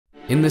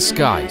In the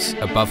skies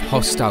above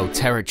hostile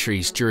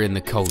territories during the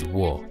Cold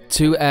War,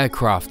 two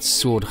aircraft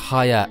soared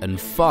higher and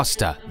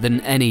faster than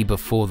any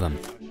before them.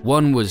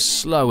 One was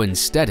slow and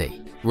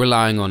steady,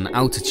 relying on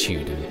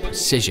altitude and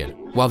precision,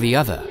 while the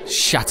other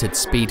shattered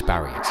speed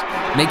barriers,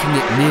 making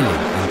it nearly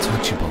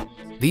untouchable.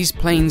 These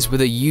planes were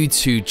the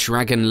U-2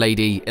 Dragon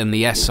Lady and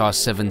the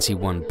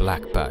SR-71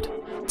 Blackbird,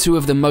 two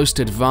of the most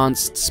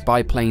advanced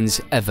spy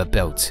planes ever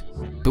built.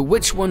 But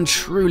which one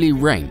truly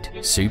reigned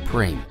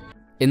supreme?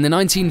 In the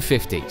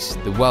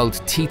 1950s, the world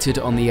teetered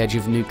on the edge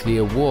of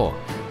nuclear war,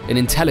 and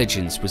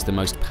intelligence was the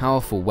most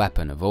powerful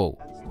weapon of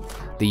all.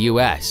 The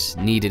US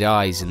needed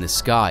eyes in the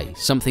sky,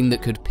 something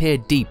that could peer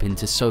deep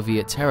into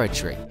Soviet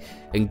territory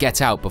and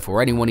get out before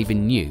anyone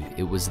even knew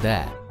it was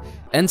there.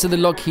 Enter the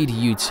Lockheed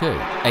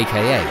U-2,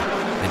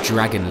 aka the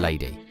Dragon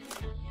Lady.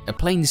 A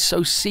plane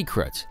so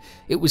secret,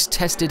 it was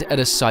tested at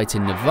a site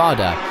in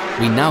Nevada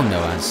we now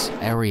know as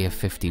Area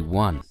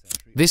 51.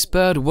 This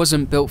bird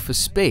wasn't built for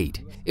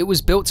speed. It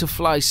was built to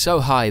fly so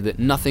high that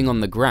nothing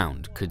on the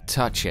ground could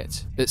touch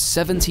it. At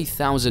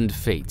 70,000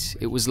 feet,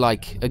 it was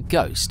like a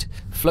ghost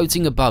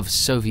floating above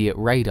Soviet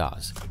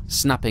radars,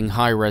 snapping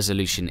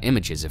high-resolution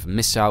images of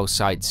missile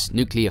sites,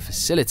 nuclear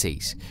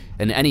facilities,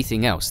 and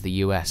anything else the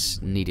US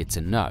needed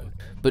to know.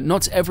 But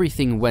not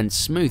everything went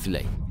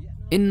smoothly.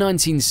 In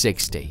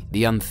 1960,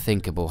 the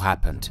unthinkable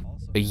happened.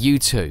 A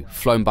U-2,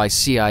 flown by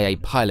CIA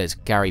pilot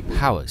Gary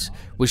Powers,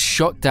 was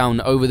shot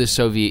down over the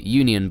Soviet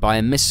Union by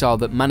a missile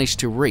that managed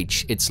to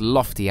reach its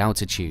lofty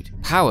altitude.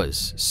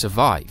 Powers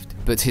survived,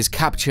 but his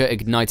capture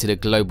ignited a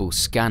global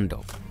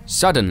scandal.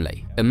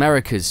 Suddenly,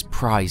 America's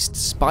prized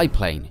spy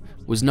plane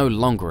was no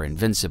longer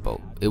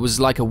invincible. It was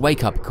like a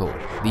wake-up call.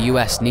 The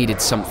US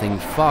needed something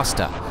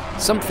faster,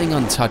 something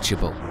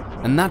untouchable.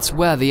 And that's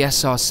where the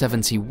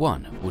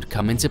SR-71 would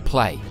come into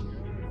play.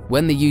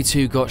 When the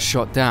U-2 got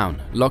shot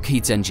down,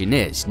 Lockheed's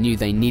engineers knew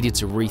they needed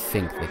to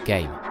rethink the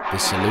game. The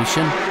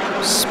solution?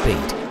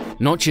 Speed.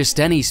 Not just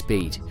any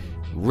speed.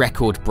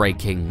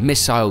 Record-breaking,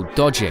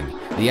 missile-dodging,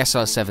 the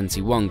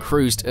SR-71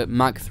 cruised at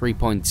Mach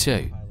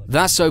 3.2.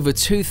 That's over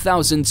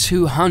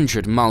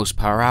 2,200 miles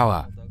per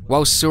hour,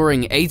 while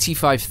soaring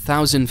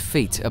 85,000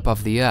 feet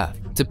above the Earth.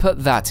 To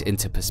put that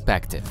into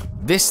perspective,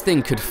 this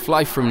thing could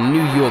fly from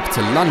New York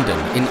to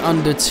London in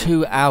under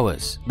 2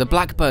 hours. The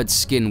Blackbird's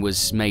skin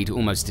was made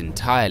almost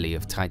entirely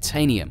of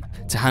titanium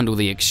to handle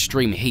the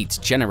extreme heat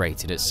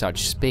generated at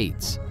such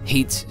speeds.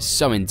 Heat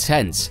so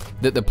intense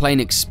that the plane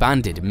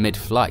expanded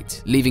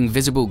mid-flight, leaving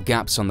visible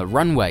gaps on the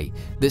runway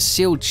that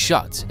sealed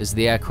shut as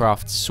the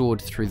aircraft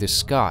soared through the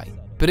sky.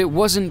 But it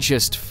wasn't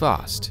just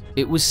fast,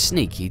 it was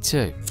sneaky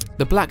too.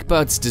 The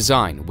Blackbird's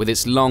design, with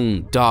its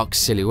long, dark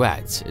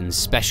silhouette and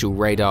special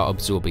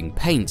radar-absorbing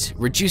paint,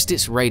 reduced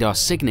its radar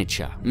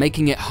signature,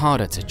 making it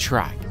harder to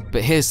track.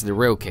 But here's the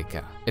real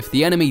kicker. If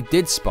the enemy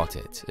did spot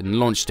it and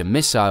launched a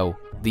missile,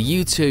 the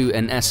U-2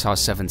 and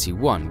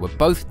SR-71 were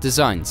both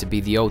designed to be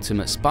the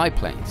ultimate spy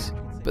planes.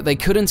 But they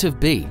couldn't have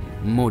been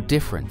more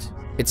different.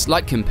 It's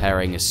like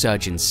comparing a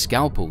surgeon's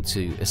scalpel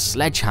to a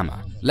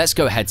sledgehammer. Let's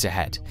go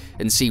head-to-head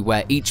and see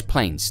where each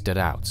plane stood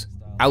out.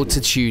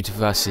 Altitude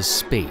versus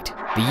speed.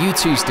 The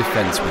U-2's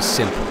defense was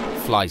simple.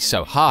 Fly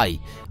so high,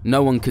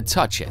 no one could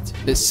touch it.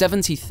 At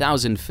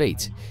 70,000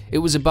 feet, it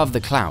was above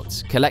the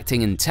clouds,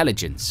 collecting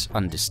intelligence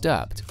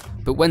undisturbed.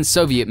 But when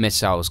Soviet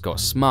missiles got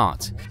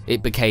smart,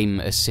 it became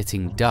a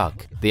sitting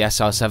duck. The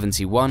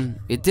SR-71,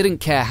 it didn't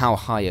care how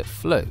high it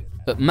flew.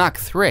 At Mach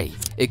 3,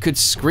 it could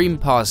scream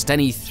past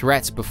any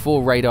threat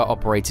before radar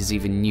operators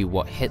even knew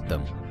what hit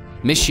them.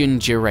 Mission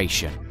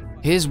duration.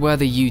 Here's where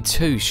the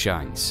U-2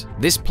 shines.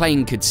 This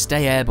plane could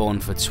stay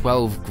airborne for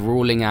 12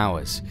 grueling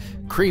hours,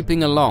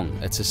 creeping along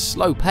at a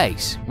slow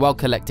pace while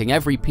collecting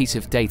every piece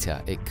of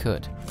data it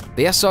could.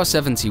 The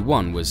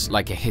SR-71 was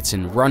like a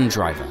hit-and-run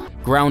driver.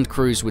 Ground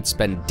crews would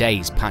spend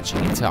days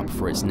patching it up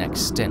for its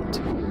next stint.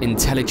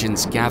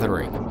 Intelligence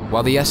gathering.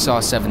 While the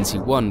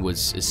SR-71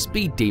 was a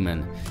speed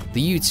demon,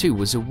 the U-2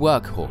 was a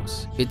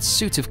workhorse. Its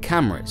suite of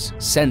cameras,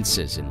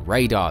 sensors, and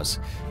radars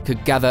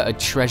could gather a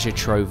treasure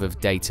trove of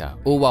data,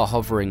 all while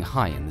hovering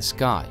high in the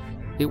sky.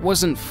 It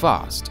wasn't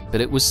fast,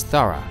 but it was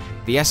thorough.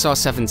 The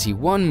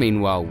SR-71,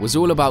 meanwhile, was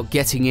all about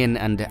getting in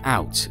and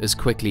out as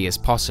quickly as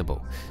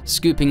possible,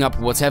 scooping up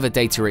whatever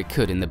data it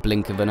could in the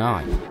blink of an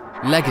eye.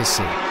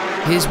 Legacy.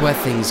 Here's where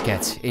things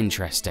get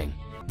interesting.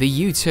 The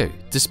U-2,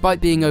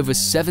 despite being over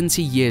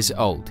 70 years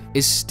old,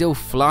 is still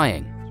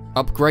flying.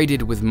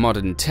 Upgraded with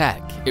modern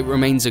tech, it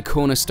remains a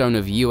cornerstone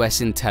of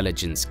US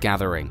intelligence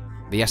gathering.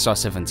 The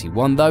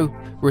SR-71, though,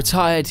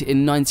 retired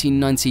in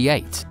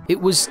 1998.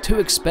 It was too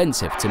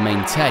expensive to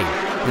maintain,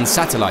 and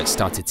satellites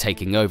started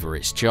taking over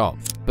its job.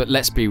 But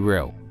let's be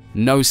real,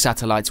 no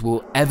satellites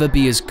will ever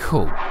be as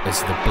cool as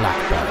the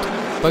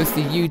Blackbird. Both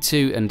the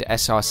U-2 and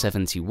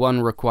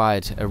SR-71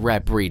 required a rare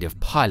breed of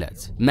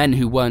pilot, men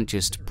who weren't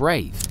just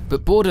brave,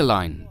 but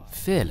borderline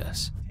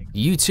fearless.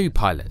 U-2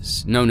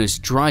 pilots, known as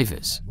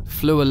drivers,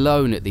 flew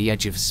alone at the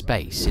edge of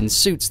space in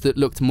suits that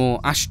looked more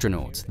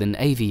astronaut than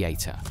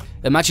aviator.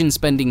 Imagine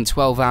spending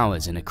 12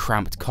 hours in a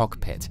cramped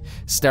cockpit,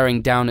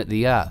 staring down at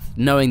the Earth,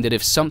 knowing that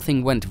if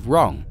something went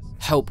wrong,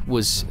 help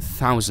was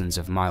thousands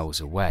of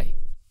miles away.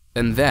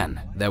 And then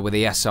there were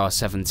the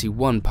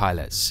SR-71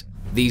 pilots.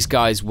 These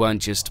guys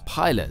weren't just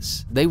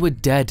pilots, they were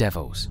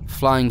daredevils,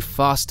 flying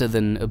faster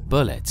than a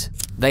bullet.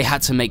 They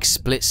had to make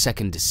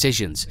split-second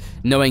decisions,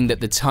 knowing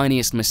that the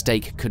tiniest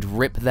mistake could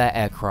rip their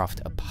aircraft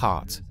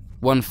apart.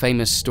 One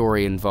famous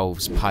story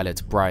involves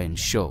pilot Brian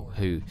Shaw,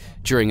 who,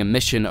 during a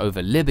mission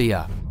over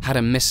Libya, had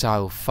a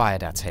missile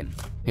fired at him.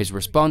 His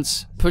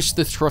response? Push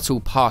the throttle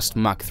past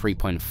Mach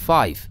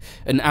 3.5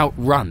 and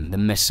outrun the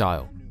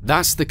missile.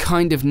 That's the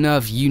kind of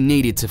nerve you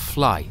needed to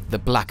fly the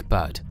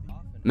Blackbird.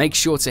 Make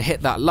sure to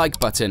hit that like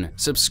button,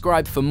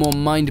 subscribe for more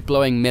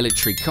mind-blowing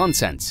military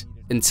content,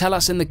 and tell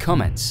us in the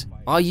comments,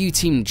 are you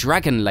Team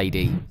Dragon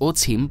Lady or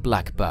Team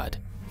Blackbird?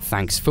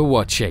 Thanks for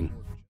watching.